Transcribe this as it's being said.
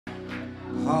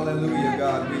Hallelujah,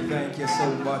 God. We thank you so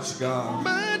much, God.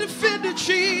 My defender,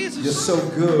 Jesus. You're so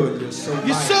good. You're so mighty.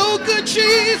 You're so good,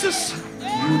 Jesus.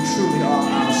 You truly are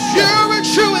our shepherd. You're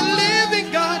a true and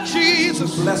living God,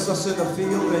 Jesus. You bless us in the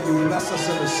field and you bless us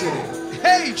in the city.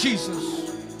 Hey,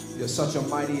 Jesus. You're such a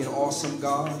mighty and awesome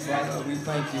God, Father. We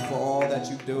thank you for all that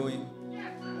you're doing,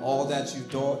 all that you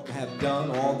have done,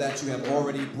 all that you have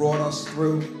already brought us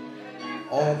through,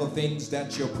 all the things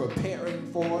that you're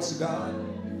preparing for us, God.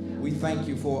 We thank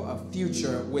you for a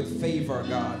future with favor,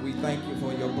 God. We thank you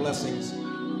for your blessings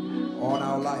on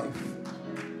our life.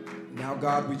 Now,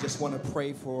 God, we just want to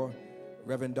pray for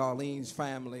Reverend Darlene's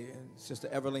family and Sister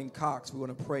Evelyn Cox. We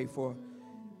want to pray for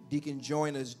Deacon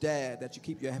Joyner's dad, that you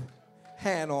keep your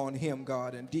hand on him,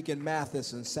 God, and Deacon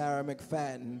Mathis and Sarah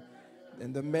McFadden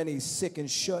and the many sick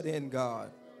and shut in, God.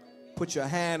 Put your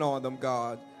hand on them,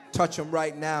 God. Touch them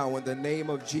right now in the name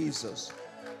of Jesus.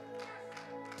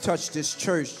 Touch this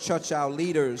church, touch our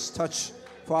leaders, touch,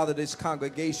 Father, this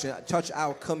congregation, touch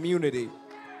our community.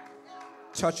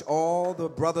 Touch all the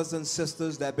brothers and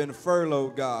sisters that have been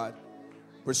furloughed, God.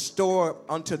 Restore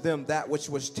unto them that which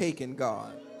was taken,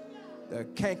 God. The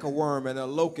cankerworm and the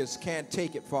locust can't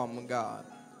take it from them, God.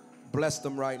 Bless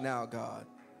them right now, God.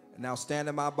 And now stand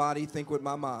in my body, think with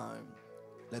my mind.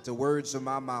 Let the words of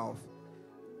my mouth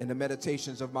and the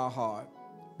meditations of my heart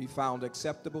be found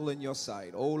acceptable in your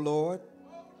sight. O Lord,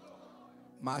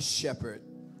 my shepherd,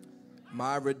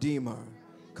 my redeemer.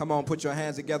 Come on, put your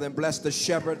hands together and bless the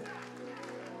shepherd.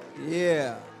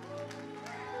 Yeah.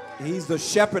 He's the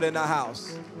shepherd in the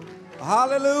house.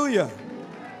 Hallelujah.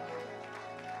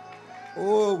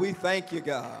 Oh, we thank you,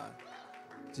 God.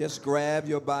 Just grab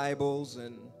your Bibles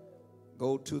and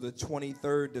go to the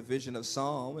 23rd division of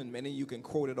Psalm, and many of you can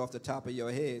quote it off the top of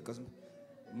your head because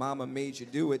Mama made you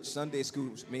do it. Sunday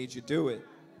school made you do it.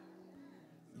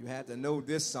 You had to know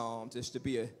this psalm just to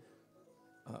be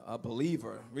a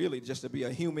believer, really just to be a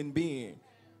human being.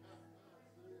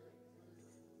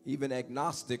 Even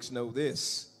agnostics know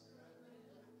this.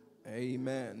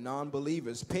 Amen.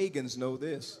 Non-believers, pagans know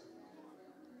this.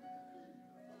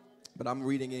 But I'm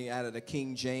reading it out of the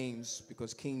King James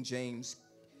because King James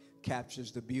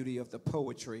captures the beauty of the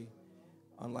poetry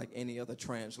unlike any other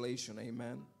translation.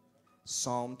 Amen.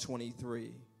 Psalm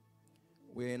 23.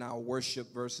 We're in our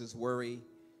Worship versus Worry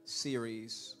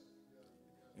series.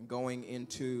 And going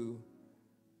into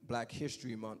Black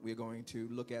History Month, we're going to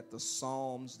look at the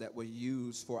Psalms that were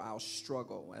used for our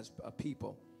struggle as a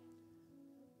people.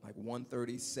 Like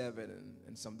 137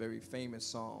 and some very famous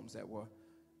Psalms that were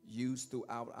used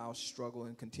throughout our struggle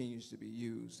and continues to be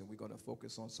used. And we're going to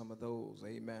focus on some of those.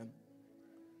 Amen.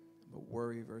 But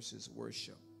worry versus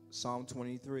worship. Psalm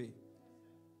 23.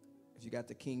 If you got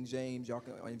the King James, y'all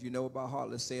can, if you know it by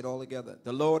heart, let's say it all together.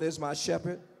 The Lord is my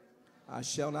shepherd, I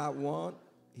shall not want.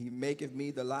 He maketh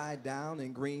me to lie down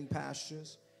in green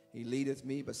pastures. He leadeth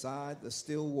me beside the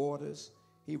still waters.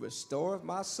 He restoreth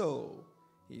my soul.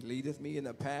 He leadeth me in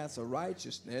the paths of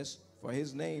righteousness for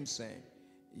his name's sake.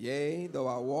 Yea, though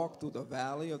I walk through the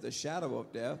valley of the shadow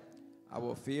of death, I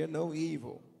will fear no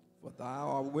evil, for thou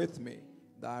art with me.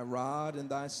 Thy rod and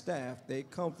thy staff, they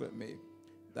comfort me.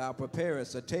 Thou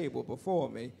preparest a table before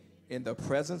me in the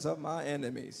presence of my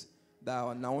enemies.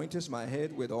 Thou anointest my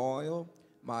head with oil,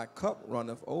 my cup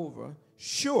runneth over.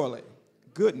 Surely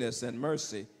goodness and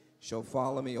mercy shall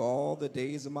follow me all the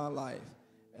days of my life,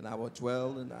 and I will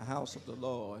dwell in the house of the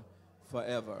Lord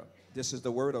forever. This is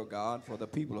the word of God for the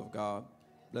people of God.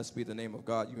 Blessed be the name of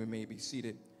God. You may be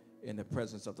seated in the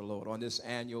presence of the Lord. On this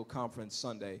annual conference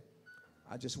Sunday,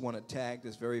 I just want to tag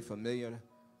this very familiar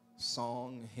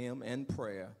song, hymn, and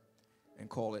prayer and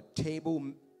call it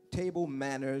Table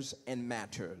Manners and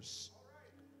Matters.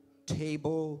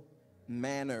 Table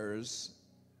Manners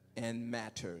and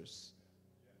Matters.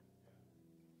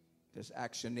 Just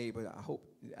ask your neighbor. I hope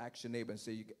you ask your neighbor and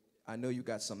say, I know you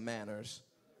got some manners.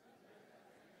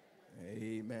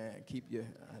 Amen.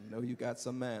 I know you got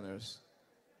some manners.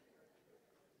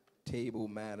 Table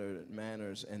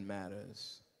manners and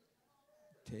matters.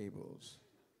 Tables.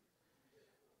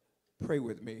 Pray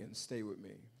with me and stay with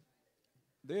me.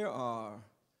 There are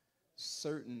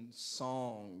certain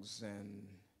songs and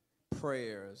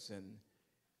prayers and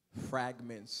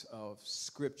fragments of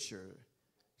scripture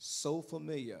so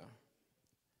familiar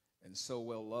and so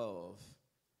well loved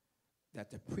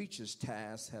that the preacher's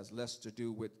task has less to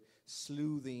do with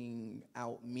sleuthing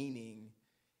out meaning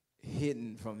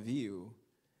hidden from view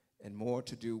and more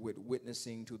to do with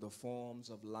witnessing to the forms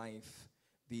of life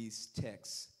these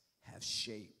texts have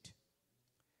shaped.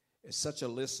 If such a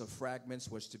list of fragments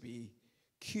was to be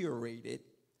curated,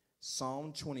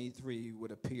 Psalm 23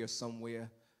 would appear somewhere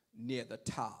near the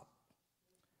top.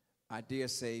 I dare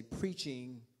say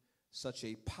preaching such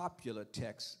a popular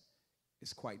text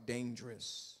is quite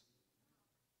dangerous,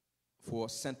 for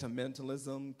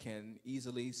sentimentalism can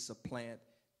easily supplant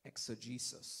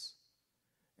exegesis.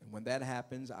 And when that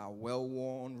happens, our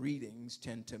well-worn readings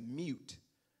tend to mute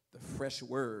the fresh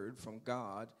word from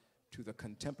God to the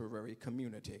contemporary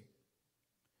community.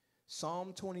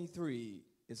 Psalm 23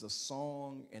 is a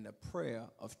song and a prayer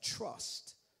of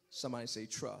trust. Somebody say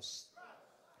trust.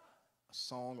 A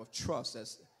song of trust,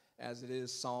 as it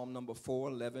is Psalm number 4,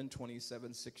 11,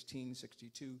 27, 16,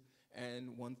 62, and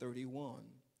 131.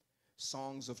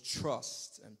 Songs of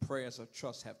trust and prayers of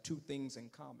trust have two things in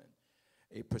common: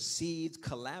 a perceived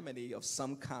calamity of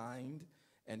some kind,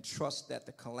 and trust that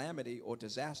the calamity or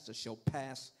disaster shall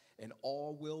pass and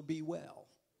all will be well.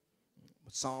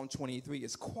 Psalm 23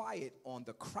 is quiet on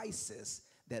the crisis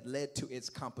that led to its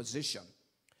composition.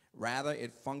 Rather,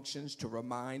 it functions to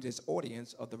remind its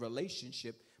audience of the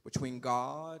relationship between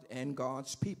God and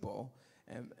God's people.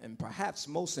 And perhaps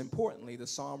most importantly, the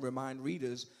psalm reminds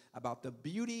readers about the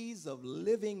beauties of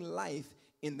living life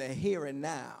in the here and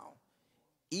now,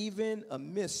 even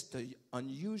amidst the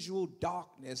unusual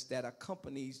darkness that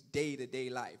accompanies day-to-day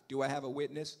life. Do I have a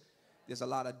witness? There's a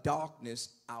lot of darkness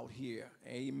out here.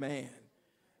 Amen.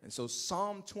 And so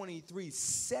Psalm 23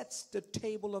 sets the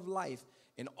table of life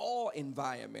in all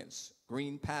environments: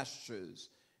 green pastures,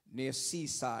 near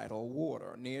seaside or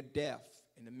water, near death,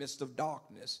 in the midst of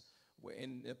darkness,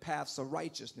 in the paths of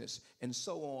righteousness, and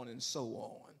so on and so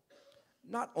on.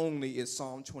 Not only is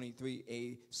Psalm 23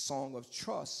 a song of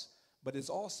trust, but it's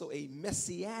also a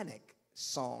messianic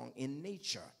song in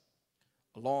nature.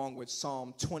 Along with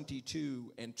Psalm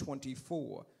 22 and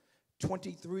 24,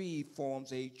 23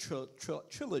 forms a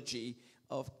trilogy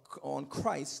on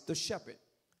Christ the shepherd.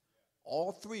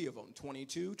 All three of them,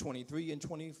 22, 23, and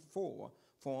 24,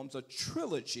 forms a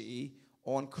trilogy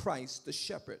on Christ the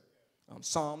shepherd.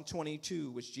 Psalm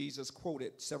 22, which Jesus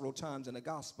quoted several times in the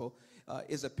gospel,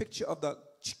 is a picture of the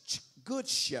good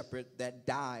shepherd that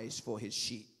dies for his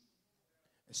sheep.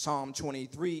 Psalm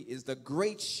 23 is the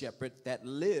great shepherd that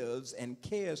lives and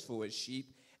cares for his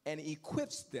sheep and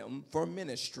equips them for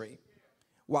ministry,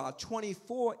 while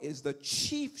 24 is the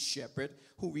chief shepherd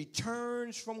who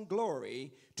returns from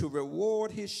glory to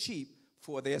reward his sheep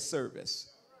for their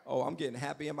service. Oh, I'm getting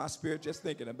happy in my spirit just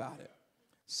thinking about it.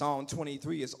 Psalm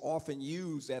 23 is often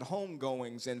used at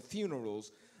homegoings and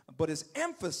funerals, but its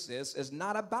emphasis is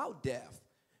not about death.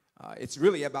 It's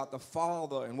really about the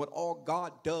Father and what all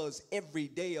God does every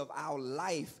day of our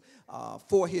life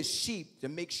for his sheep, to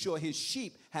make sure his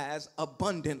sheep has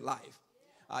abundant life.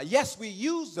 Yes, we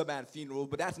use them at funerals,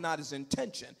 but that's not his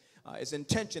intention. His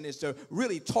intention is to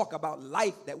really talk about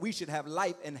life, that we should have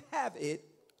life and have it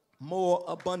more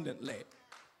abundantly.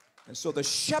 And so the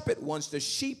shepherd wants the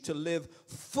sheep to live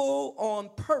full on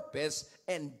purpose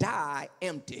and die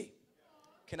empty.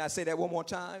 Can I say that one more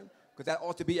time? Because that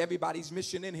ought to be everybody's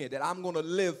mission in here, that I'm going to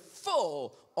live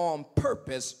full on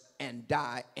purpose and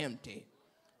die empty.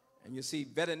 And you see,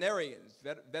 veterinarians,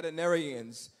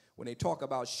 when they talk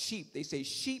about sheep, they say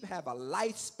sheep have a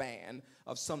lifespan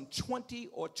of some 20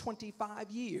 or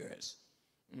 25 years.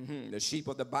 The sheep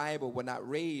of the Bible were not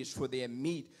raised for their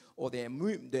meat or their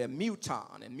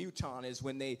muton. And muton is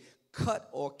when they cut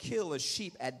or kill a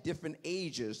sheep at different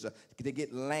ages. They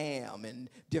get lamb and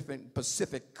different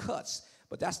specific cuts.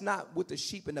 But that's not what the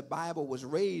sheep in the Bible was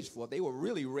raised for. They were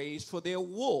really raised for their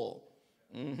wool.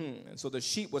 And so the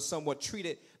sheep was somewhat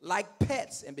treated like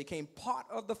pets and became part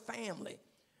of the family.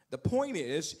 The point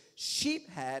is, sheep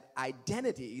had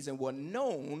identities and were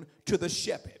known to the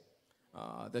shepherd.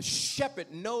 The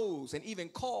shepherd knows and even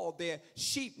called their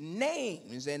sheep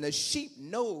names, and the sheep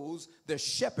knows the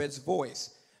shepherd's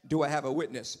voice. Do I have a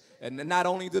witness? And not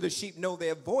only do the sheep know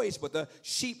their voice, but the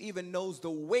sheep even knows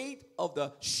the weight of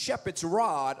the shepherd's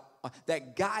rod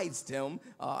that guides them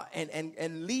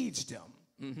and leads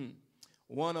them.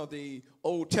 One of the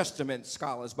Old Testament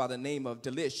scholars by the name of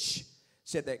Delitzsch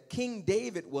said that King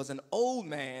David was an old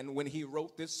man when he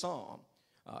wrote this psalm,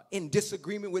 in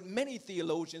disagreement with many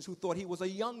theologians who thought he was a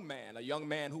young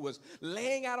man who was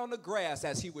laying out on the grass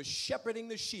as he was shepherding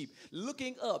the sheep,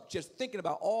 looking up, just thinking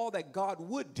about all that God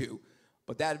would do.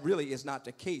 But that really is not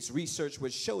the case. Research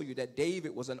would show you that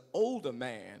David was an older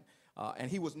man,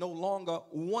 and he was no longer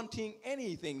wanting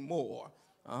anything more,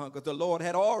 because the Lord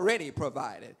had already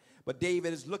provided. But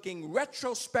David is looking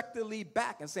retrospectively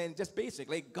back and saying just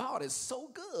basically, God is so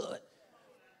good.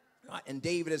 And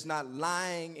David is not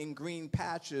lying in green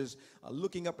patches,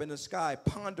 looking up in the sky,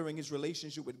 pondering his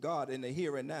relationship with God in the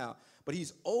here and now. But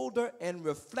he's older and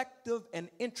reflective and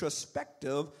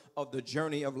introspective of the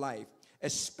journey of life,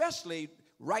 especially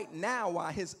right now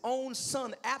while his own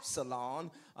son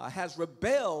Absalom has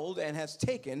rebelled and has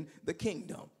taken the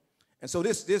kingdom. And so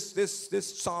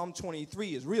this Psalm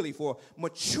 23 is really for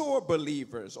mature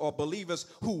believers, or believers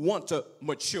who want to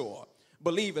mature.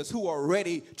 Believers who are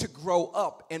ready to grow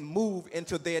up and move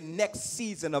into their next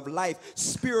season of life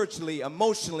spiritually,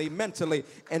 emotionally, mentally,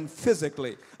 and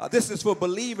physically. This is for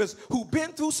believers who've been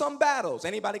through some battles.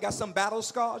 Anybody got some battle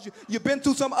scars? You've been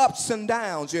through some ups and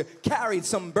downs. You carried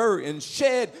some burdens,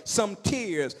 shed some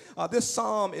tears. This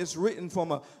psalm is written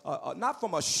from not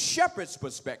from a shepherd's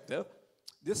perspective.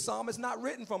 This psalm is not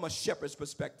written from a shepherd's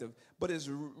perspective, but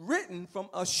is written from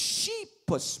a sheep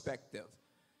perspective.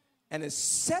 And it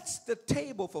sets the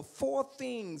table for 4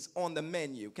 things on the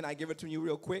menu. Can I give it to you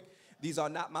real quick? These are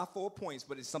not my 4 points,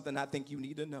 but it's something I think you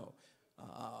need to know.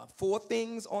 4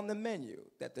 things on the menu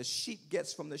that the sheep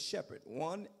gets from the shepherd.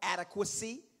 1,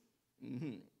 adequacy,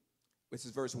 which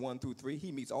is verse 1 through 3.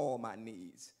 He meets all my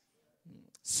needs.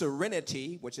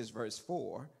 Serenity, which is verse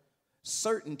 4.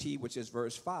 Certainty, which is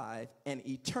verse 5. And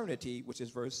eternity, which is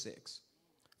verse 6.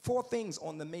 4 things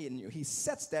on the menu. He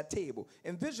sets that table,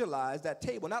 and visualize that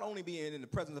table not only being in the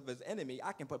presence of his enemy.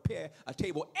 I can prepare a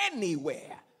table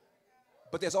anywhere,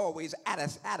 but there's always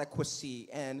adequacy,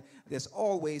 and there's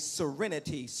always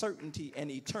serenity, certainty, and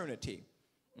eternity.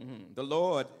 The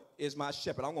Lord is my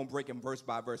shepherd. I'm going to break him verse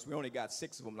by verse. We only got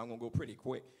 6 of them, and I'm going to go pretty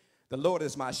quick. The Lord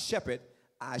is my shepherd.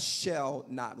 I shall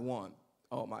not want.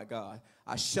 Oh, my God.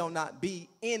 I shall not be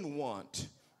in want.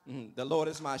 The Lord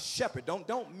is my shepherd.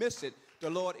 Don't miss it. The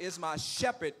Lord is my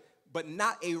shepherd, but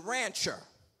not a rancher.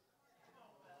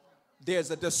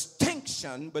 There's a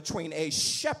distinction between a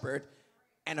shepherd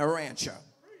and a rancher.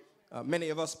 Many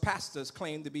of us pastors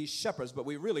claim to be shepherds, but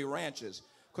we're really ranchers,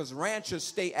 because ranchers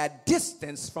stay at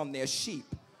distance from their sheep.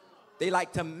 They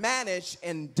like to manage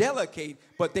and delegate,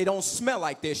 but they don't smell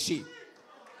like their sheep.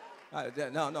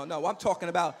 No. I'm talking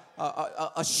about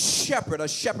a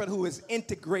shepherd who is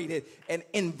integrated and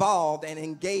involved and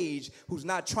engaged, who's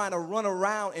not trying to run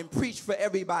around and preach for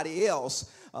everybody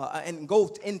else and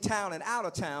go in town and out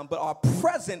of town, but are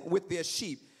present with their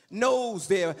sheep, knows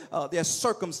their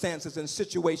circumstances and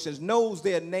situations, knows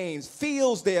their names,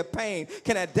 feels their pain,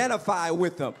 can identify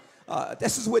with them.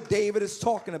 This is what David is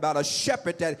talking about, a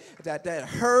shepherd that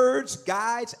herds,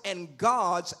 guides, and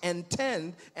guards and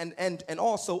tend and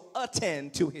also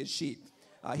attend to his sheep.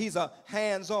 He's a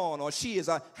hands-on, or she is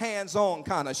a hands-on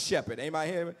kind of shepherd.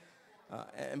 Anybody hear me?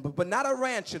 But not a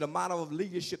rancher, the model of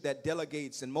leadership that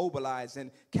delegates and mobilizes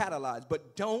and catalyzes,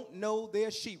 but don't know their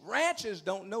sheep. Ranchers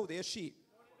don't know their sheep.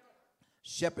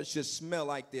 Shepherds should smell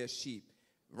like their sheep.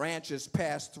 Ranchers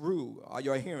pass through. Are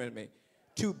you hearing me?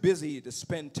 Too busy to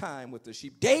spend time with the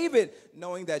sheep. David,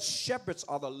 knowing that shepherds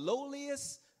are the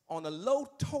lowliest on the low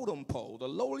totem pole, the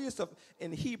lowliest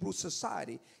in Hebrew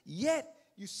society, yet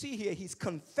you see here he's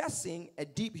confessing a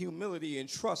deep humility and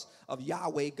trust of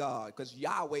Yahweh God, because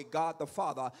Yahweh God the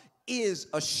Father is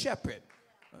a shepherd.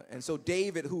 And so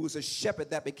David, who is a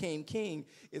shepherd that became king,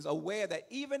 is aware that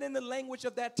even in the language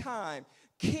of that time,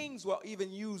 kings will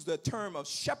even use the term of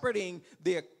shepherding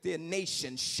their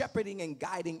nation, shepherding and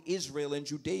guiding Israel and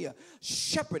Judea,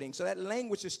 shepherding. So that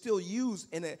language is still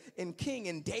used in king,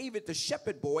 and David, the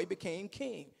shepherd boy, became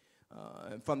king.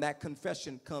 And from that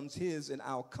confession comes his and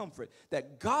our comfort,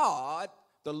 that God,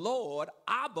 the Lord,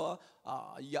 Abba,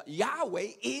 Yahweh,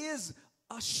 is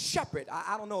a shepherd.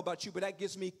 I don't know about you, but that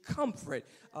gives me comfort.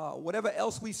 Whatever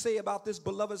else we say about this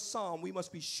beloved psalm, we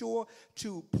must be sure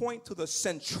to point to the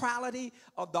centrality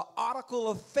of the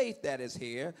article of faith that is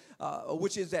here,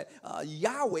 which is that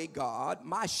Yahweh God,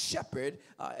 my shepherd,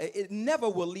 it never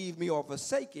will leave me or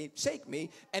forsake me,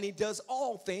 and he does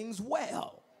all things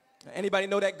well. Anybody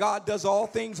know that God does all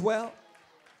things well?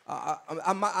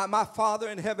 My Father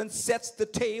in heaven sets the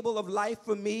table of life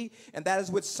for me, and that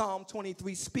is what Psalm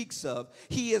 23 speaks of.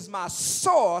 He is my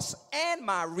source and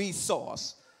my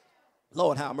resource.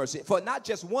 Lord, have mercy. For not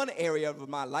just one area of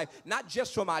my life, not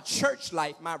just for my church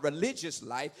life, my religious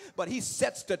life, but he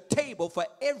sets the table for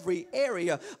every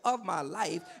area of my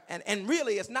life. And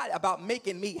really, it's not about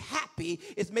making me happy.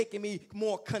 It's making me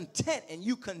more content, and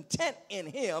you content in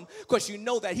him because you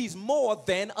know that he's more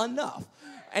than enough.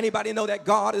 Anybody know that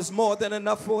God is more than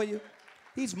enough for you?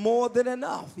 He's more than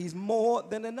enough. He's more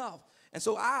than enough. And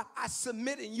so I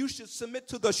submit, and you should submit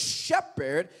to the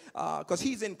shepherd because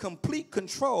he's in complete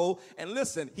control. And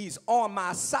listen, he's on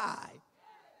my side.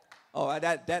 Oh,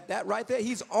 that right there,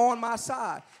 he's on my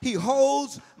side. He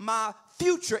holds my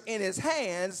future in his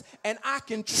hands, and I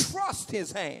can trust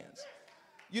his hands.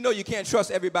 You know you can't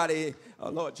trust everybody, oh,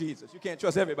 Lord Jesus. You can't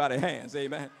trust everybody's hands,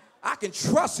 amen. I can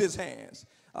trust his hands.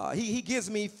 He gives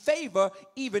me favor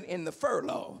even in the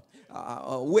furlough.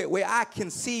 Where I can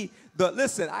see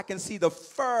I can see the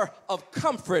fur of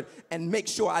comfort and make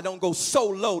sure I don't go so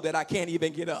low that I can't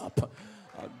even get up.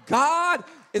 God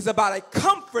is about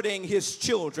comforting his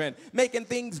children, making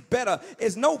things better.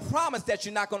 There's no promise that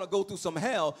you're not going to go through some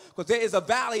hell, because there is a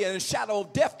valley and a shadow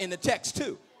of death in the text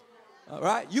too. All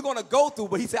right? You're going to go through,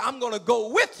 but he said, I'm going to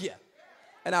go with you,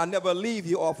 and I'll never leave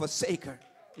you or forsake her.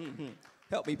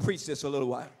 Help me preach this a little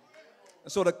while.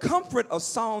 So the comfort of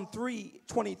Psalm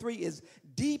 3:23 is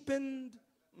deepened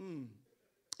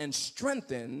and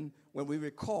strengthened when we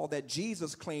recall that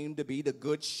Jesus claimed to be the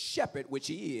good shepherd, which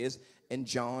he is in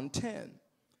John 10.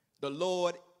 The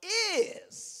Lord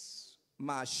is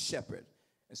my shepherd.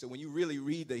 And so when you really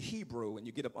read the Hebrew and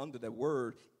you get up under the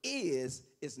word is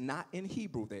not in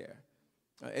Hebrew there.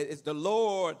 It's the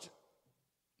Lord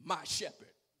my shepherd.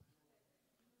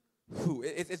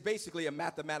 It's basically a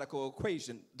mathematical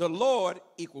equation. The Lord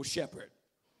equals shepherd.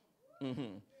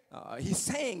 He's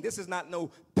saying this is not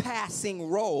no passing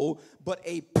role, but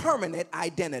a permanent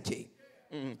identity.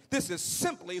 This is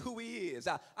simply who he is.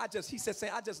 He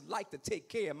said, I just like to take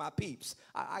care of my peeps.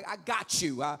 I got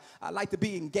you. I like to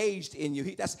be engaged in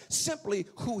you. That's simply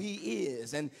who he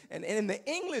is. And in the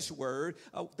English word,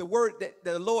 the word that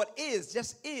the Lord is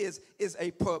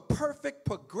a perfect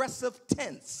progressive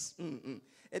tense.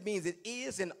 It means it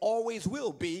is and always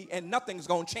will be, and nothing's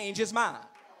going to change his mind.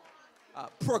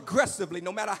 Progressively,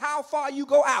 no matter how far you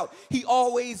go out, he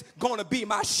always going to be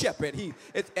my shepherd.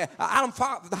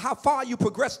 How far you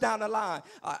progress down the line,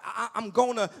 I'm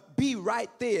going to be right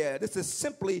there. This is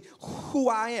simply who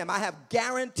I am. I have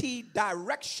guaranteed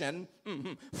direction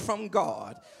from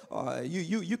God.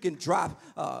 You can drop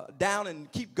down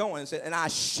and keep going and I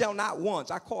shall not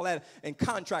want. I call that in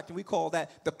contracting, we call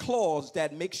that the clause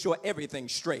that makes sure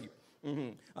everything's straight.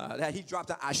 That he dropped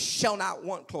the I shall not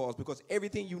want clause, because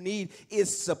everything you need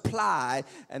is supplied,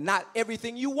 and not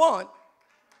everything you want,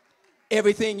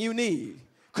 everything you need.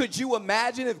 Could you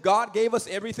imagine if God gave us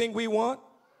everything we want?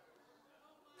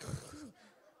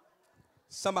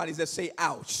 Somebody just say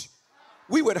ouch.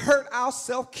 We would hurt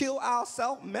ourselves, kill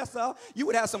ourselves, mess up. You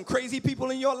would have some crazy people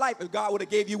in your life if God would have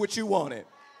gave you what you wanted.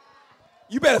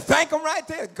 You better thank him right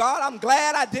there. God, I'm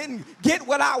glad I didn't get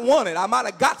what I wanted. I might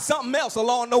have got something else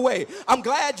along the way. I'm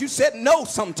glad you said no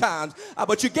sometimes,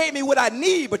 but you gave me what I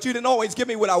need, but you didn't always give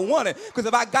me what I wanted. Because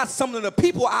if I got some of the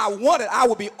people I wanted, I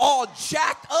would be all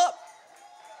jacked up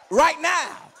right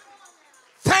now.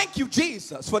 Thank you,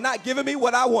 Jesus, for not giving me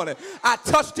what I wanted. I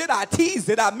touched it, I teased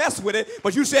it, I messed with it,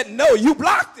 but you said no, you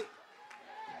blocked it.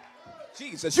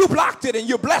 Jesus, you blocked it and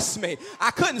you blessed me.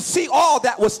 I couldn't see all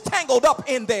that was tangled up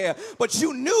in there, but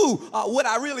you knew what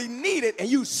I really needed, and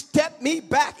you stepped me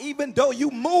back, even though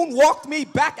you moonwalked me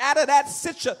back out of that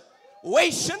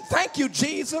situation. Thank you,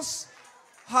 Jesus.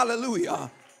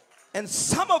 Hallelujah. And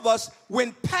some of us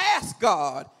went past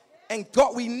God and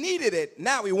thought we needed it.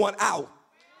 Now we want out.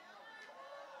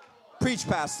 Preach,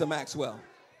 Pastor Maxwell.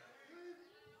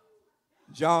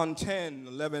 John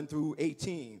 10:11 through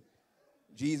 18.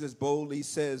 Jesus boldly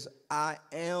says, I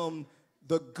am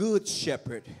the good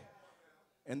shepherd.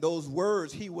 And those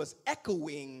words he was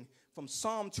echoing from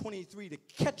Psalm 23 to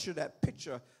capture that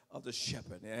picture of the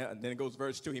shepherd. And then it goes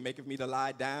verse 2. He maketh me to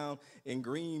lie down in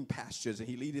green pastures, and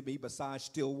he leadeth me beside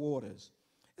still waters.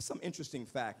 There's some interesting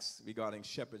facts regarding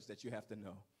shepherds that you have to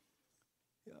know.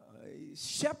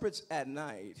 Shepherds at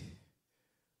night,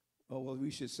 or well, we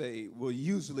should say, will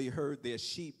usually herd their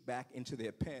sheep back into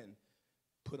their pen.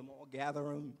 Gather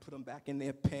them, put them back in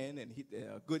their pen, and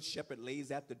a good shepherd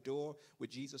lays at the door, what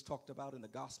Jesus talked about in the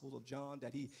Gospel of John,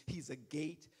 that he's a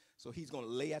gate, so he's going to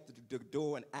lay at the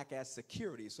door and act as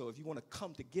security. So if you want to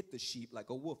come to get the sheep like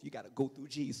a wolf, you got to go through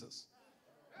Jesus.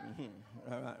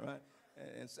 All right.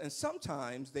 And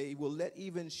sometimes they will let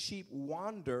even sheep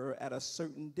wander at a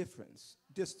certain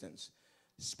distance,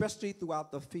 especially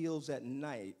throughout the fields at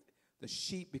night. The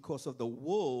sheep, because of the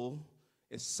wool,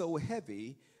 is so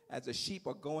heavy. As the sheep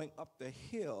are going up the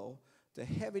hill, the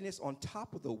heaviness on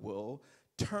top of the wool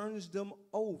turns them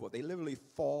over. They literally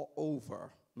fall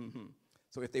over.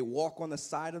 So if they walk on the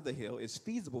side of the hill, it's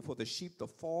feasible for the sheep to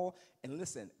fall and,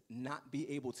 listen, not be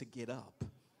able to get up.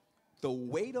 The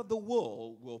weight of the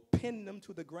wool will pin them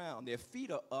to the ground. Their feet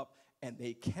are up, and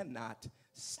they cannot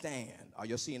stand. Are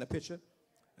you seeing a picture?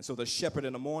 And so the shepherd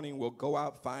in the morning will go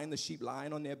out, find the sheep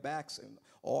lying on their backs and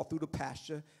all through the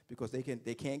pasture, because they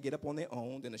can't get up on their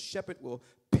own. Then the shepherd will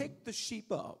pick the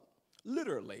sheep up,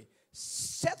 literally,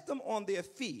 set them on their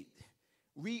feet,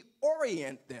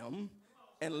 reorient them,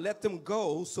 and let them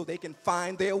go so they can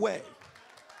find their way.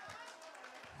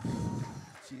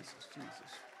 Jesus.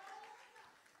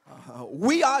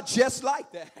 We are just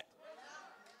like that.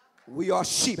 We are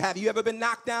sheep. Have you ever been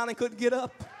knocked down and couldn't get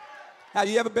up? Have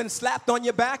you ever been slapped on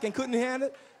your back and couldn't handle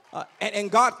it? And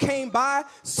God came by.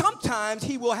 Sometimes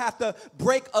he will have to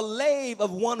break a leg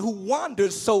of one who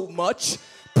wanders so much,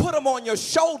 put him on your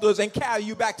shoulders and carry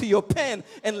you back to your pen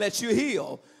and let you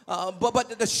heal.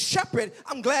 But the shepherd,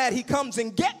 I'm glad he comes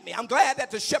and get me. I'm glad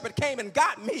that the shepherd came and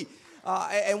got me.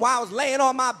 And while I was laying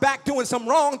on my back doing some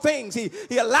wrong things,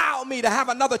 he allowed me to have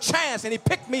another chance, and he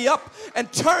picked me up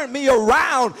and turned me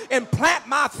around and plant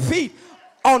my feet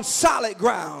on solid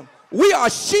ground. We are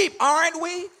sheep, aren't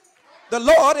we? The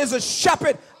Lord is a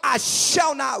shepherd, I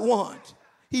shall not want.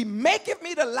 He maketh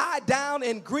me to lie down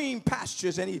in green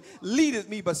pastures, and he leadeth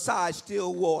me beside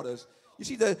still waters. You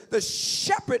see, the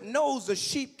shepherd knows the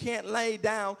sheep can't lay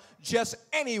down just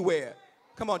anywhere.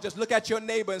 Come on, just look at your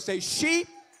neighbor and say, sheep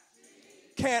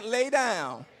can't lay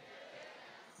down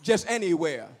just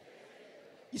anywhere.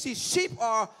 You see, sheep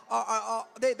are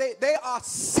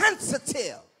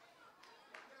sensitive.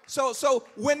 So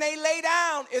when they lay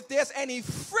down, if there's any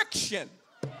friction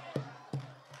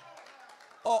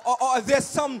or if there's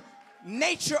some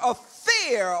nature of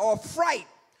fear or fright,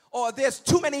 or there's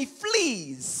too many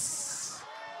fleas,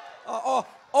 or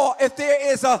if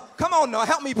there is a, come on now,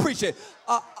 help me preach it,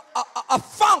 a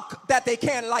funk that they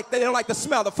can't like, they don't like the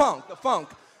smell, the funk.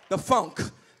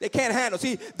 They can't handle.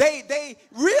 See, they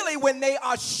really, when they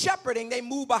are shepherding, they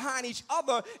move behind each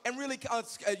other and really,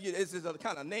 this is a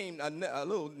kind of name, a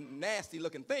little nasty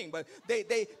looking thing, but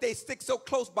they stick so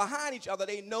close behind each other,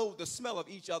 they know the smell of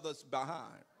each other's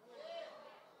behind.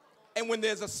 And when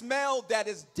there's a smell that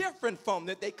is different from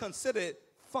it, they consider it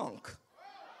funk.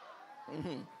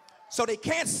 So they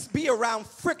can't be around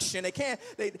friction.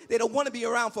 They don't want to be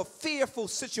around for fearful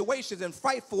situations and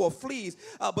frightful fleas.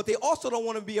 But they also don't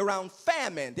want to be around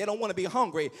famine. They don't want to be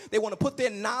hungry. They want to put their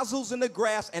nozzles in the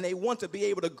grass, and they want to be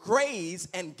able to graze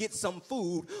and get some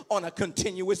food on a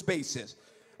continuous basis.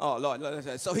 Oh, Lord.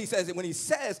 So he says, when he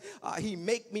says, he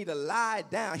make me to lie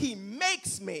down, he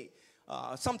makes me.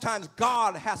 Sometimes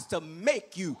God has to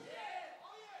make you.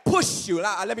 Push you.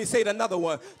 Let me say it another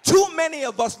one. Too many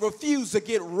of us refuse to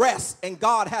get rest, and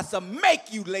God has to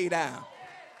make you lay down.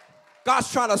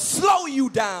 God's trying to slow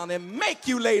you down and make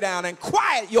you lay down and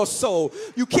quiet your soul.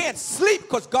 You can't sleep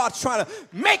because God's trying to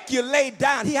make you lay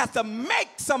down. He has to make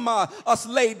some us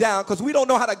lay down because we don't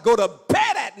know how to go to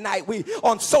bed at night. We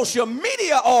on social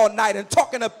media all night and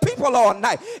talking to people all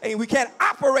night, and we can't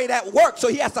operate at work, so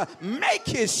he has to make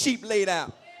his sheep lay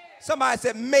down. Somebody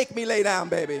said, make me lay down,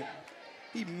 baby.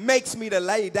 He makes me to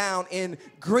lay down in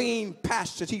green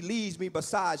pastures. He leads me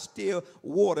beside still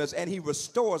waters, and he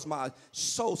restores my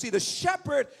soul. See, the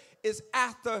shepherd is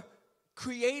after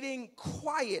creating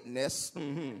quietness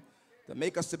to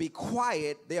make us to be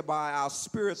quiet, thereby our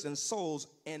spirits and souls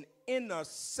and inner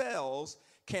selves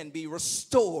can be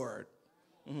restored.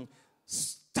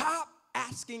 Stop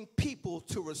asking people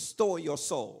to restore your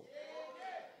soul.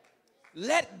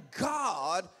 Let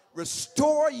God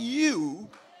restore you.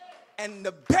 And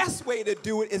the best way to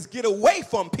do it is get away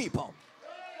from people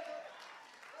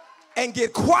and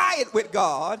get quiet with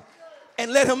God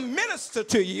and let him minister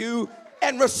to you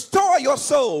and restore your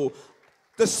soul.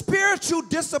 The spiritual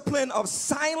discipline of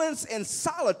silence and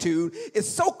solitude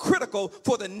is so critical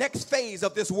for the next phase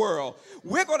of this world.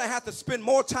 We're going to have to spend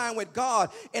more time with God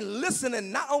and listen,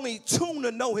 and not only tune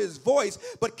to know his voice,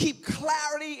 but keep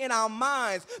clarity in our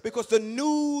minds, because the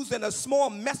news and the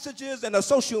small messages and the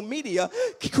social media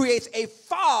creates a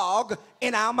fog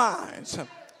in our minds.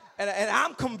 And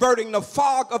I'm converting the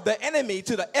fog of the enemy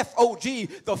to the F-O-G,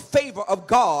 the favor of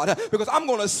God, because I'm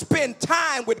going to spend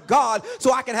time with God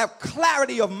so I can have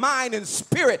clarity of mind and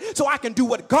spirit, so I can do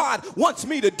what God wants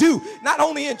me to do, not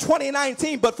only in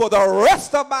 2019, but for the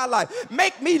rest of my life.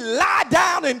 Make me lie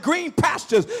down in green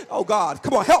pastures. Oh, God,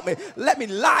 come on, help me. Let me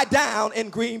lie down in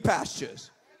green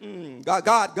pastures.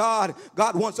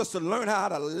 God wants us to learn how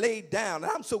to lay down.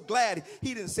 And I'm so glad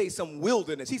he didn't say some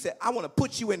wilderness. He said, I want to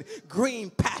put you in green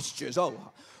pastures. Oh,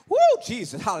 woo,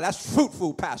 Jesus, that's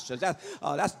fruitful pastures.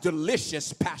 That's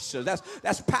delicious pastures.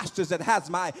 That's pastures that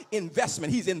has my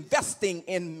investment. He's investing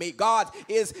in me. God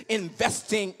is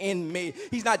investing in me.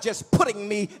 He's not just putting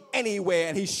me anywhere.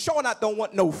 And he sure not don't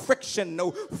want no friction, no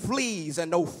fleas,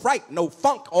 and no fright, no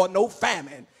funk, or no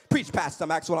famine. Preach, Pastor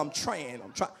Maxwell. I'm trying.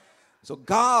 So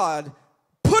God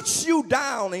puts you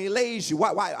down and he lays you.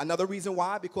 Why? Another reason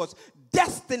why? Because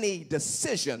destiny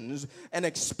decisions and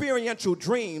experiential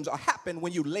dreams are happen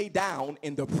when you lay down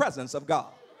in the presence of God.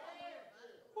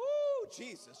 Ooh,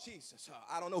 Jesus.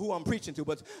 I don't know who I'm preaching to,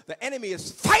 but the enemy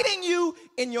is fighting you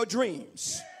in your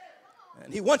dreams.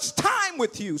 And he wants time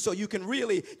with you so you can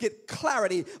really get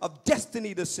clarity of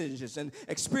destiny decisions and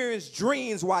experience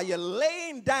dreams while you're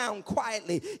laying down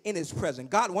quietly in his presence.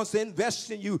 God wants to invest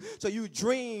in you so your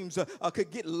dreams could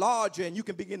get larger and you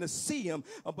can begin to see him.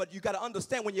 But you got to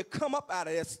understand, when you come up out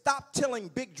of there, stop telling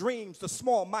big dreams to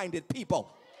small-minded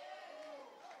people.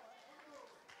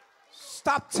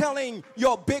 Stop telling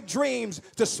your big dreams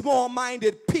to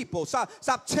small-minded people.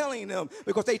 Stop telling them,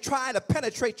 because they try to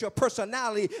penetrate your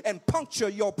personality and puncture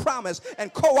your promise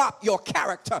and co-opt your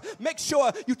character. Make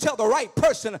sure you tell the right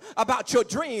person about your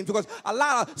dreams, because a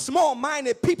lot of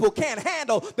small-minded people can't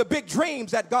handle the big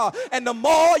dreams that God. And the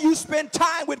more you spend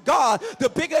time with God, the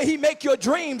bigger he make your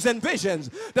dreams and visions.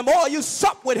 The more you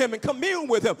sup with him and commune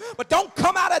with him. But don't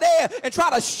come out of there and try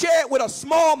to share it with a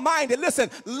small-minded, listen,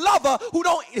 lover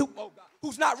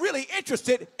who's not really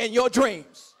interested in your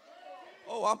dreams.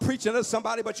 Oh, I'm preaching to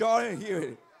somebody, but y'all didn't hear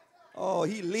it. Oh,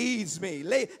 he leads me,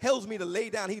 helps me to lay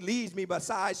down. He leads me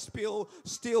beside still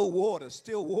waters.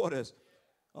 Still waters.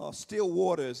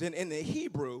 In the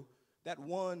Hebrew, that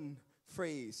one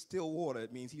phrase, still water,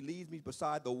 it means he leads me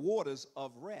beside the waters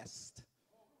of rest.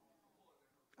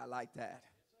 I like that,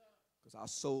 because our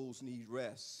souls need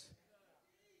rest.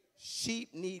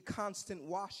 Sheep need constant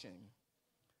washing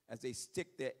as they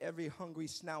stick their every hungry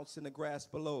snouts in the grass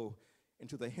below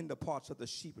into the hinder parts of the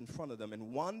sheep in front of them,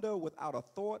 and wander without a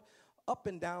thought up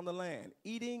and down the land,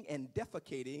 eating and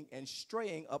defecating and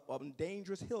straying up on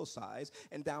dangerous hillsides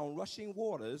and down rushing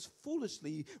waters,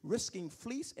 foolishly risking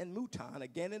fleece and mouton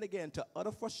again and again, to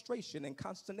utter frustration and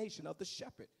consternation of the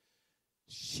shepherd.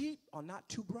 Sheep are not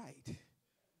too bright.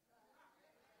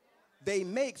 They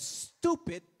make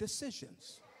stupid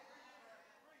decisions.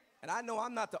 And I know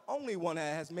I'm not the only one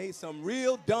that has made some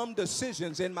real dumb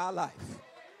decisions in my life.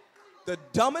 The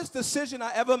dumbest decision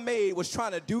I ever made was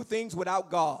trying to do things without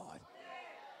God.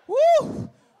 Woo!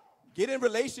 Get in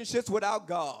relationships without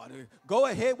God. Go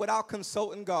ahead without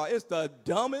consulting God. It's the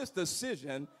dumbest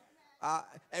decision.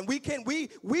 And we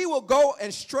will go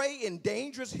and stray in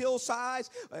dangerous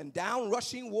hillsides and down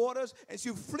rushing waters. And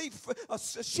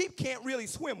so sheep can't really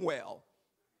swim well.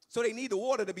 So they need the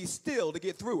water to be still to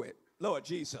get through it. Lord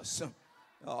Jesus.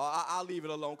 I'll leave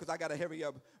it alone, because I got to hurry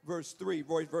up. Verse 3.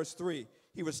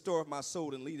 He restored my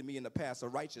soul and leading me in the paths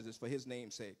of righteousness for his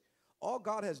name's sake. All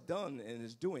God has done and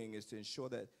is doing is to ensure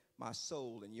that my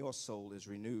soul and your soul is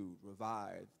renewed,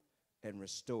 revived, and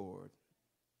restored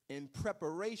in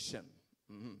preparation.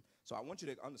 So I want you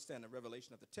to understand the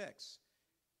revelation of the text.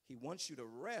 He wants you to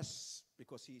rest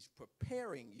because he's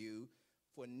preparing you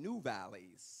for new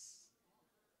valleys,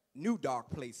 new dark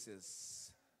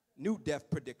places, new death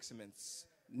predicaments,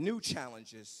 new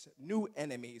challenges, new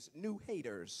enemies, new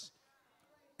haters.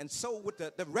 And so what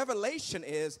the revelation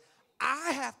is,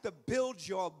 I have to build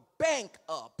your bank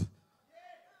up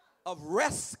of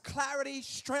rest, clarity,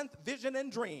 strength, vision,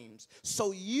 and dreams,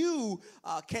 so you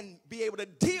can be able to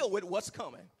deal with what's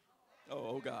coming.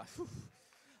 Oh, God.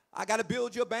 I got to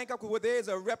build your bank up where there's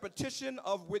a repetition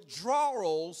of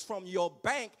withdrawals from your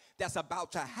bank that's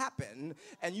about to happen,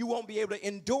 and you won't be able to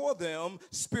endure them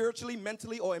spiritually,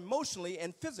 mentally, or emotionally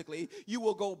and physically. You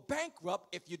will go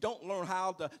bankrupt if you don't learn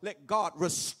how to let God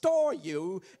restore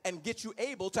you and get you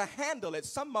able to handle it.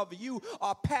 Some of you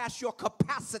are past your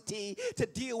capacity to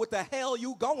deal with the hell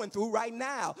you're going through right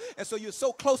now, and so you're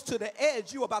so close to the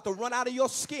edge, you're about to run out of your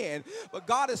skin. But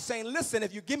God is saying, listen,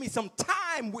 if you give me some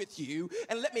time with you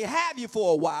and let me have you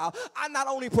for a while, I not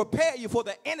only prepare you for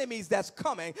the enemies that's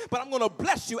coming, but I'm going to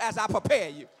bless you as I prepare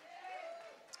you.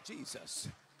 Jesus.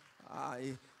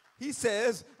 He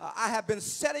says, I have been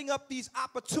setting up these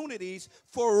opportunities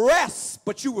for rest,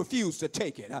 but you refuse to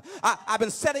take it. I've been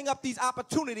setting up these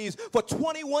opportunities for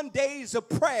 21 days of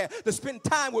prayer to spend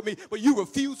time with me, but you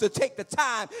refuse to take the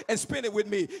time and spend it with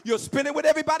me. You'll spend it with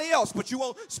everybody else, but you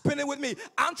won't spend it with me.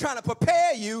 I'm trying to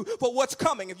prepare you for what's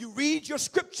coming. If you read your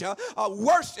scripture,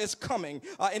 worse is coming.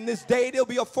 In this day, there'll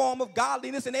be a form of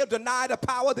godliness, and they'll deny the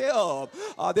power thereof.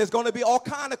 There's going to be all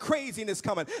kind of craziness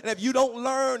coming. And if you don't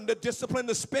learn the discipline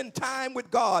to spend time with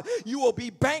God, you will be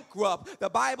bankrupt. The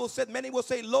Bible said many will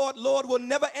say, Lord, Lord, will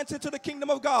never enter to the kingdom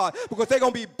of God because they're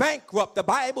going to be bankrupt. The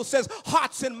Bible says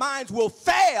hearts and minds will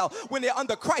fail when they're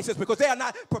under crisis because they are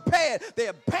not prepared.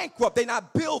 They're bankrupt. They're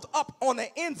not built up on the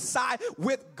inside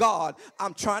with God.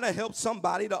 I'm trying to help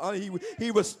somebody.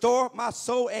 He restored my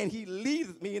soul and he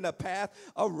leads me in the path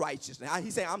of righteousness.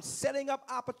 He's saying, I'm setting up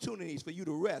opportunities for you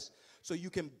to rest so you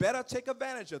can better take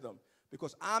advantage of them.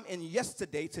 Because I'm in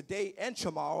yesterday, today, and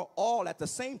tomorrow all at the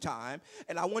same time,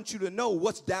 and I want you to know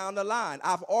what's down the line.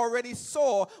 I've already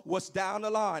saw what's down the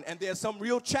line, and there's some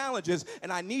real challenges,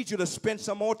 and I need you to spend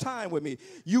some more time with me.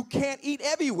 You can't eat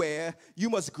everywhere. You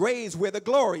must graze where the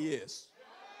glory is.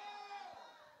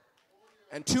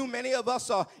 And too many of us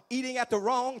are eating at the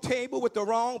wrong table with the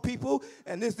wrong people.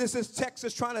 And this is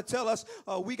Texas trying to tell us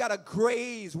we got to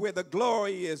graze where the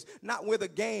glory is, not where the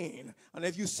gain. And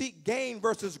if you seek gain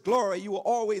versus glory, you will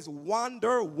always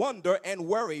wander, wonder, and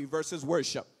worry versus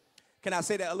worship. Can I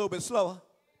say that a little bit slower?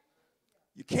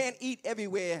 You can't eat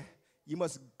everywhere. You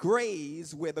must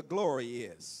graze where the glory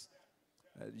is.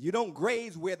 You don't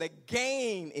graze where the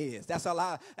gain is. That's a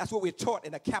lot. That's what we're taught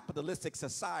in a capitalistic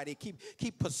society.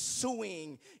 Keep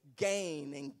pursuing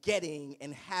gain and getting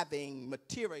and having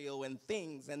material and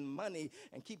things and money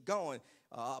and keep going.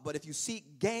 But if you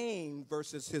seek gain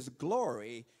versus his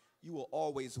glory, you will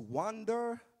always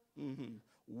wonder,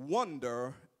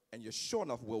 wonder, and you sure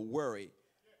enough will worry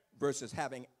versus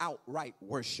having outright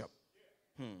worship.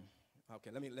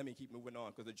 Okay, let me keep moving on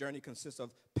because the journey consists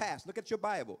of past. Look at your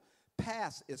Bible.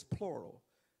 Past is plural.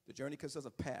 The journey consists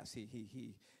of past.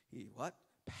 He what?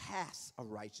 Past of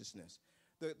righteousness.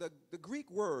 The Greek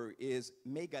word is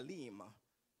megalim.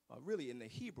 Really, in the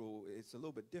Hebrew, it's a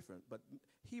little bit different. But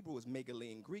Hebrew is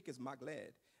megalim. Greek is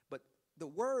magled. But the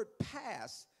word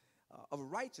past of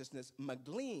righteousness,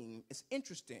 maglim, is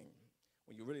interesting.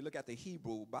 When you really look at the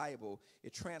Hebrew Bible,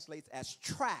 it translates as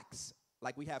tracks,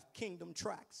 like we have kingdom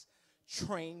tracks,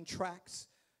 train tracks,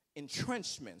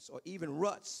 entrenchments, or even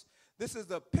ruts. This is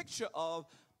the picture of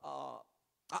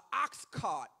an ox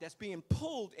cart that's being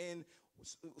pulled in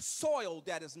soil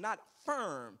that is not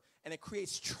firm, and it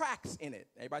creates tracks in it.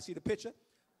 Everybody see the picture?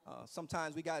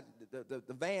 Sometimes we got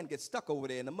the van gets stuck over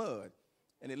there in the mud,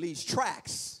 and it leaves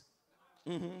tracks.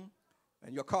 And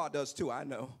your car does too, I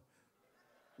know.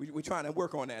 We're trying to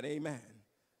work on that, amen.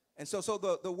 And so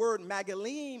the word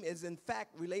magalim is in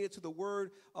fact related to the word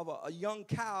of a young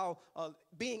cow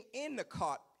being in the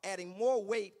cart, adding more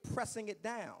weight, pressing it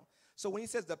down. So when he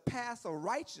says the path of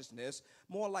righteousness,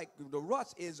 more like the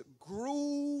ruts is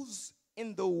grooves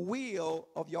in the wheel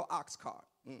of your ox cart.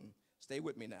 Stay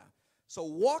with me now. So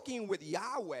walking with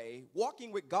Yahweh,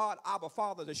 walking with God, Abba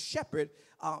Father, the shepherd,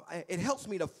 it helps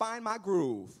me to find my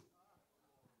groove.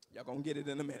 Y'all gonna get it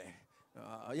in a minute.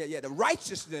 The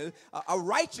righteousness, a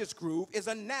righteous groove is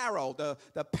a narrow.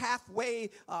 The pathway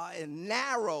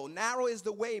narrow. Narrow is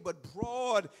the way, but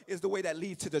broad is the way that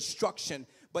leads to destruction.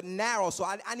 But narrow, so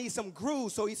I need some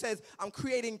grooves. So he says, I'm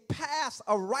creating paths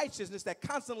of righteousness that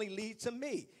constantly lead to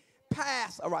me.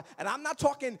 Paths, all right. And I'm not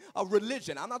talking of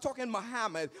religion. I'm not talking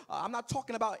Muhammad. I'm not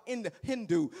talking about in the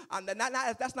Hindu.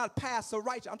 That's not paths of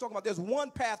righteousness. I'm talking about there's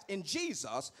one path in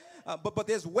Jesus, but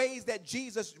there's ways that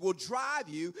Jesus will drive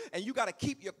you, and you got to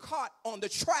keep your cart on the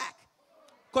track.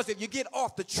 Because if you get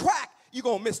off the track, you're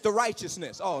going to miss the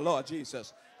righteousness. Oh, Lord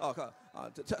Jesus. Okay.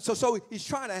 So he's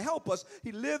trying to help us.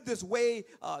 He lived this way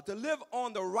to live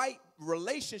on the right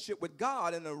relationship with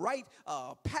God, and the right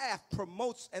path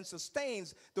promotes and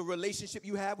sustains the relationship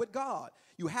you have with God.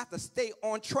 You have to stay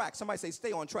on track. Somebody say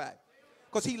stay on track.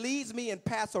 Because he leads me in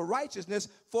paths of righteousness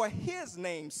for his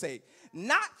name's sake,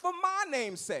 not for my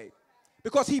name's sake.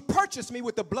 Because he purchased me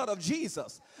with the blood of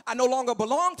Jesus. I no longer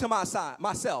belong to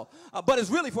myself, but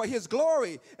it's really for his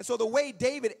glory. And so the way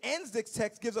David ends this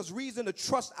text gives us reason to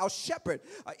trust our shepherd.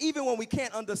 Even when we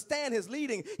can't understand his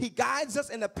leading, he guides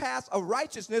us in the path of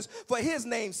righteousness for his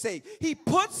name's sake. He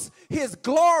puts his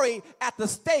glory at the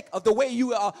stake of the way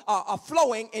you are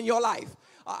flowing in your life.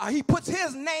 He puts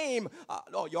his name,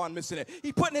 oh, y'all aren't missing it.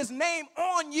 He putting his name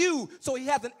on you, so he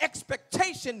has an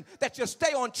expectation that you'll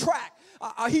stay on track.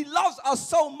 He loves us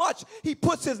so much, he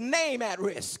puts his name at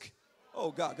risk.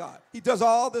 Oh, God. He does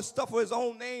all this stuff for his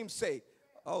own name's sake.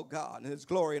 Oh, God, and his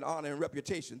glory and honor and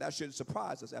reputation. That shouldn't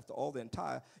surprise us after all the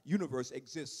entire universe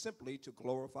exists simply to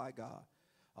glorify God.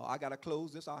 I got to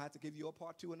close this. I'll have to give you a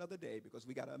part two another day because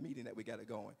we got a meeting that we got to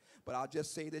go in. But I'll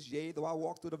just say this, yea, though I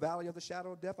walk through the valley of the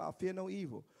shadow of death, I'll fear no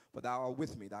evil. For thou art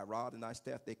with me, thy rod and thy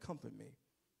staff, they comfort me.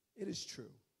 It is true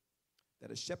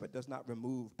that a shepherd does not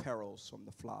remove perils from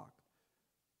the flock,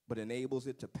 but enables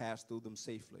it to pass through them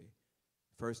safely.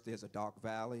 First, there's a dark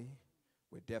valley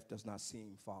where death does not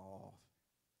seem far off.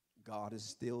 God is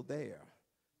still there,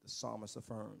 the psalmist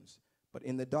affirms. But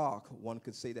in the dark, one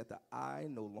could say that the eye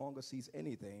no longer sees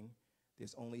anything.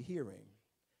 There's only hearing.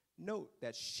 Note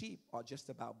that sheep are just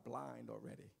about blind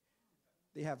already.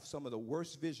 They have some of the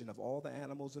worst vision of all the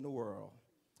animals in the world.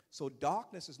 So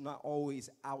darkness is not always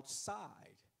outside.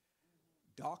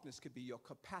 Darkness could be your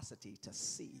capacity to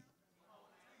see.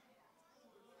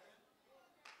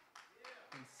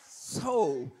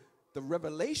 So the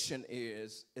revelation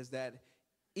is that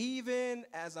even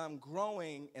as I'm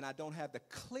growing and I don't have the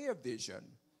clear vision,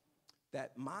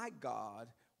 that my God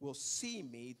will see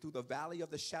me through the valley of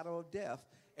the shadow of death,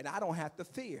 and I don't have to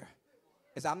fear.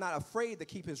 As I'm not afraid to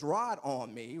keep his rod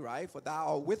on me, right? For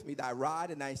thou art with me, thy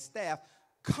rod and thy staff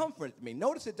comfort me.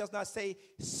 Notice it does not say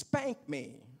spank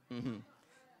me. Mm-hmm.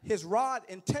 His rod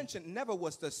intention never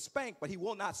was to spank, but he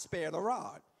will not spare the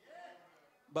rod.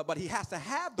 But he has to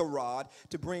have the rod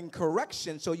to bring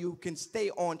correction so you can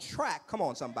stay on track. Come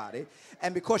on, somebody.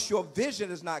 And because your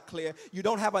vision is not clear, you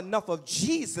don't have enough of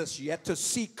Jesus yet to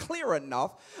see clear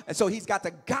enough. And so he's got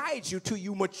to guide you till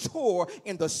you mature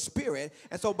in the spirit.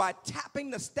 And so by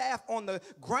tapping the staff on the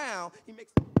ground, he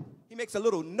makes a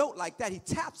little note like that. He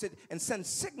taps it and sends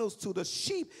signals to the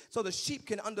sheep so the sheep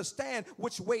can understand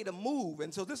which way to move.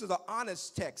 And so this is an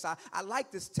honest text. I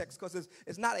like this text because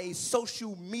it's not a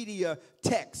social media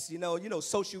text. You know,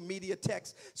 social media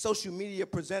text. Social media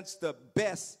presents the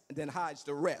best and then hides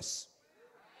the rest.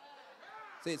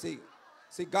 See,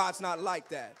 God's not like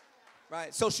that,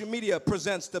 right? Social media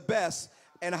presents the best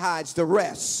and hides the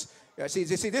rest. See,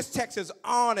 this text is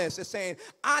honest. It's saying,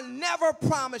 I never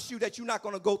promise you that you're not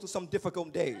going to go through some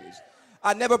difficult days.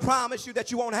 I never promise you that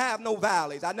you won't have no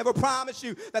valleys. I never promise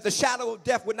you that the shadow of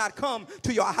death would not come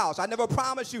to your house. I never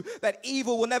promise you that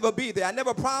evil will never be there. I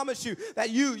never promise you that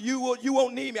you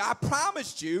won't need me. I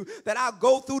promised you that I'll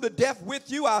go through the death with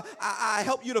you. I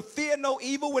help you to fear no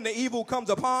evil when the evil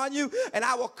comes upon you. And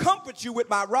I will comfort you with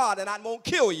my rod, and I won't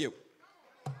kill you.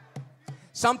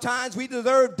 Sometimes we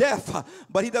deserve death,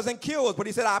 but he doesn't kill us. But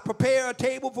he said, I prepare a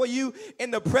table for you in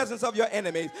the presence of your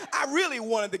enemies. I really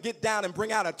wanted to get down and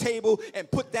bring out a table and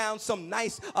put down some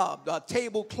nice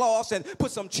tablecloths and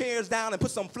put some chairs down and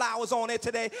put some flowers on it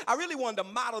today. I really wanted to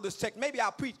model this text. Maybe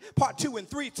I'll preach part 2 and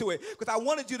 3 to it, because I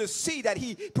wanted you to see that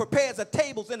he prepares a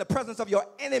table in the presence of your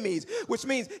enemies, which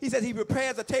means he says he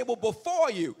prepares a table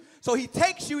before you. So he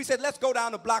takes you, he said, let's go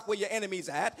down the block where your enemy's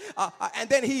at. And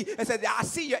then he said, I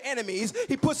see your enemies.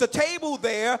 He puts a table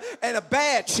there and a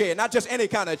bad chair, not just any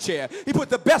kind of chair. He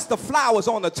puts the best of flowers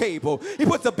on the table. He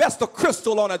puts the best of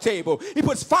crystal on the table. He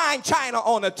puts fine china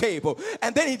on the table.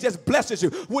 And then he just blesses you.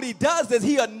 What he does is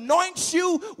he anoints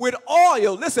you with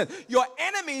oil. Listen, your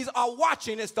enemies are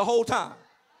watching this the whole time.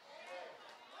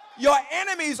 Your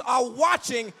enemies are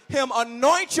watching him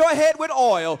anoint your head with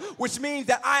oil, which means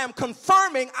that I am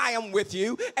confirming I am with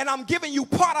you, and I'm giving you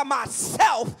part of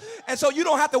myself. And so you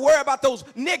don't have to worry about those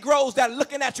Negroes that are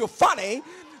looking at you funny.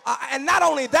 And not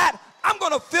only that, I'm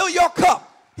going to fill your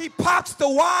cup. He pops the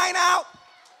wine out,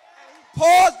 and he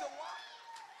pours the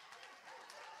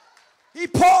wine. He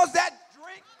pours that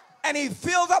drink, and he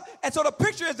fills up. And so the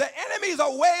picture is the enemies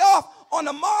are way off on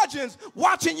the margins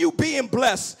watching you being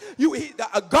blessed.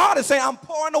 God is saying, I'm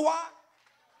pouring the wine.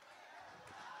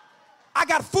 I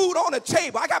got food on the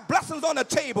table. I got blessings on the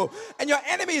table. And your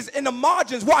enemies in the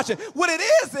margins watching. What it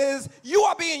is you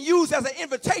are being used as an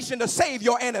invitation to save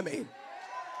your enemy.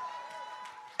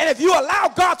 And if you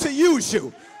allow God to use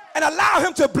you, and allow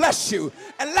him to bless you,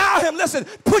 and allow him, listen,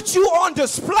 put you on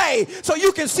display so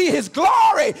you can see his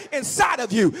glory inside of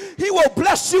you, he will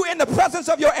bless you in the presence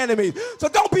of your enemies. So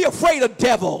don't be afraid of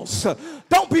devils.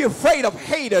 Don't be afraid of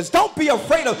haters. Don't be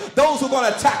afraid of those who are going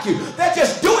to attack you. They're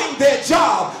just doing their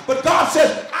job. But God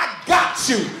says, I got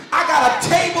you. I got a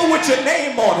table with your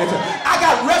name on it. I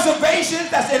got reservations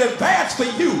that's in advance for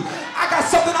you. I got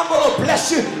something I'm going to bless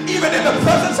you even in the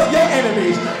presence of your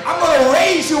enemies. I'm going to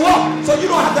raise you up so you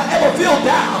don't have to ever feel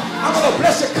down. I'm going to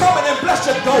bless you coming and bless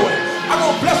you going. I'm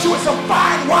going to bless you with some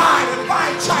fine wine and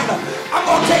fine china. I'm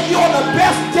going to take you on the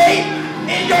best date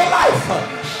in your life.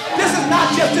 This is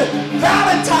not just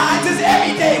Valentine's. It's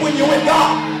every day when you're with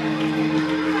God.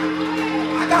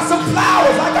 I got some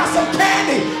flowers. I got some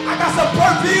candy. I got some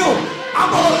perfume. I'm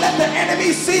going to let the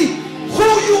enemy see who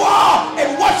you are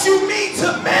and what you mean to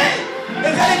me.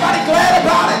 Is anybody glad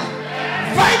about it?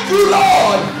 Thank you,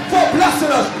 Lord, for blessing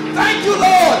us. Thank you,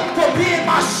 Lord, for being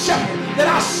my shepherd that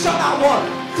I shall not want.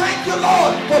 Thank you,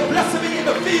 Lord, for blessing me in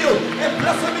the field and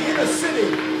blessing me in the city.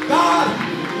 God,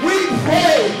 we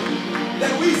pray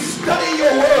that we study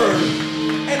your word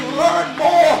and learn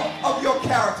more of your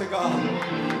character, God.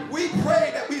 We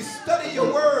pray that we study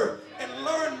your word and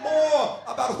learn more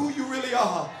about who you really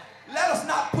are. Let us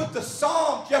not put the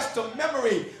psalm just to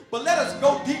memory, but let us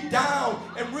go deep down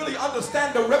and really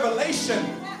understand the revelation,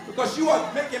 because you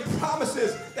are making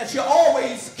promises that you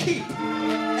always keep.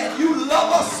 And you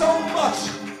love us so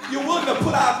much, you're willing to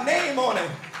put our name on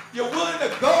it. You're willing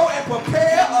to go and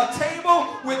prepare a table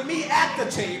with me at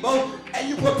the table, and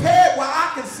you prepare it where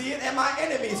I can see see it and my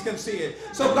enemies can see it.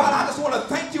 So God, I just want to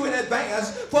thank you in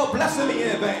advance for blessing me in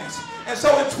advance. And so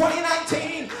in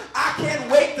 2019, I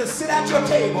can't wait to sit at your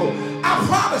table. I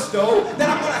promise, though, that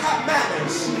I'm going to have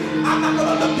manners. I'm not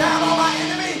going to look down on my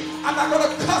enemy. I'm not going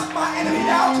to cuss my enemy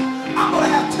out. I'm going to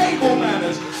have table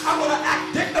manners. I'm going to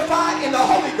act dignified in the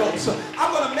Holy Ghost.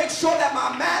 I'm going to make sure that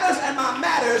my manners and my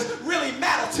matters really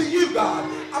matter to you, God.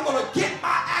 I'm going to get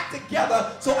my act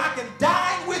together so I can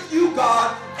dine with you,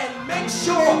 God, and make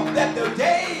sure that the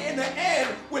day in the end,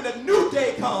 when the new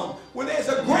day comes, when there's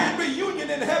a grand reunion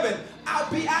in heaven,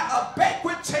 I'll be at a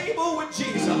banquet table with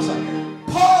Jesus.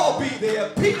 Paul be there,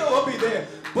 Peter will be there,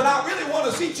 but I really want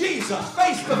to see Jesus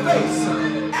face to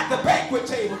face at the banquet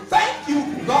table. Thank you,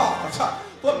 God,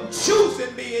 for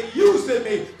choosing me and using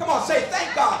me. Come on, say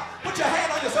thank God. Put your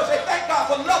hand on yourself. Say thank God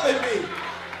for loving me,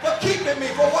 for keeping me,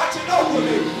 for watching over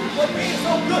me, for being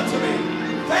so good to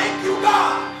me. Thank you,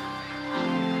 God.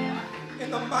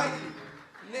 In the mighty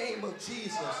name of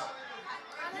Jesus,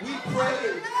 we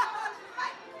pray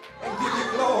and give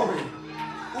you glory.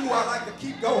 Ooh, I like to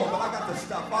keep going, but I got to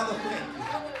stop. Father, thank you.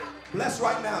 Bless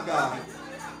right now, God.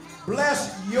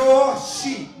 Bless your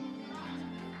sheep.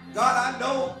 God, I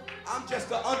know I'm just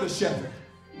the under shepherd,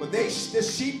 but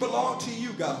this sheep belong to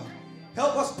you, God.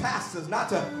 Help us pastors not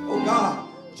to, oh God,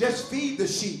 just feed the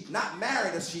sheep, not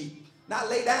marry the sheep, not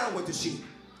lay down with the sheep.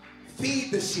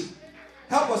 Feed the sheep.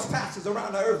 Help us pastors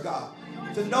around the earth, God,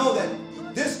 to know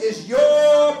that this is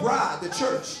your bride, the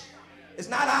church. It's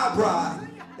not our bride,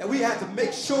 that we have to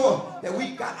make sure that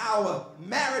we got our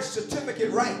marriage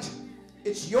certificate right.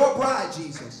 It's your bride,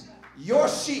 Jesus, your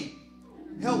sheep.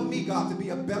 Help me, God, to be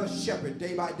a better shepherd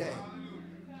day by day.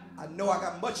 I know I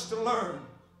got much to learn,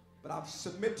 but I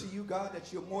submit to you, God,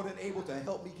 that you're more than able to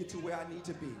help me get to where I need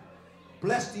to be.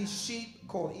 Bless these sheep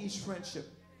called East Friendship.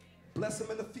 Bless them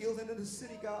in the fields and in the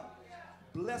city, God.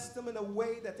 Bless them in a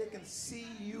way that they can see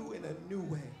you in a new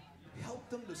way. Help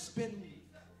them to spend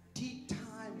deep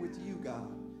time with you, God,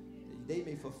 that they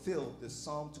may fulfill this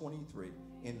Psalm 23.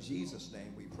 In Jesus'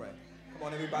 name we pray. Come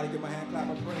on, everybody, give my hand clap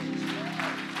of praise.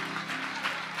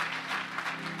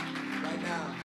 Right now.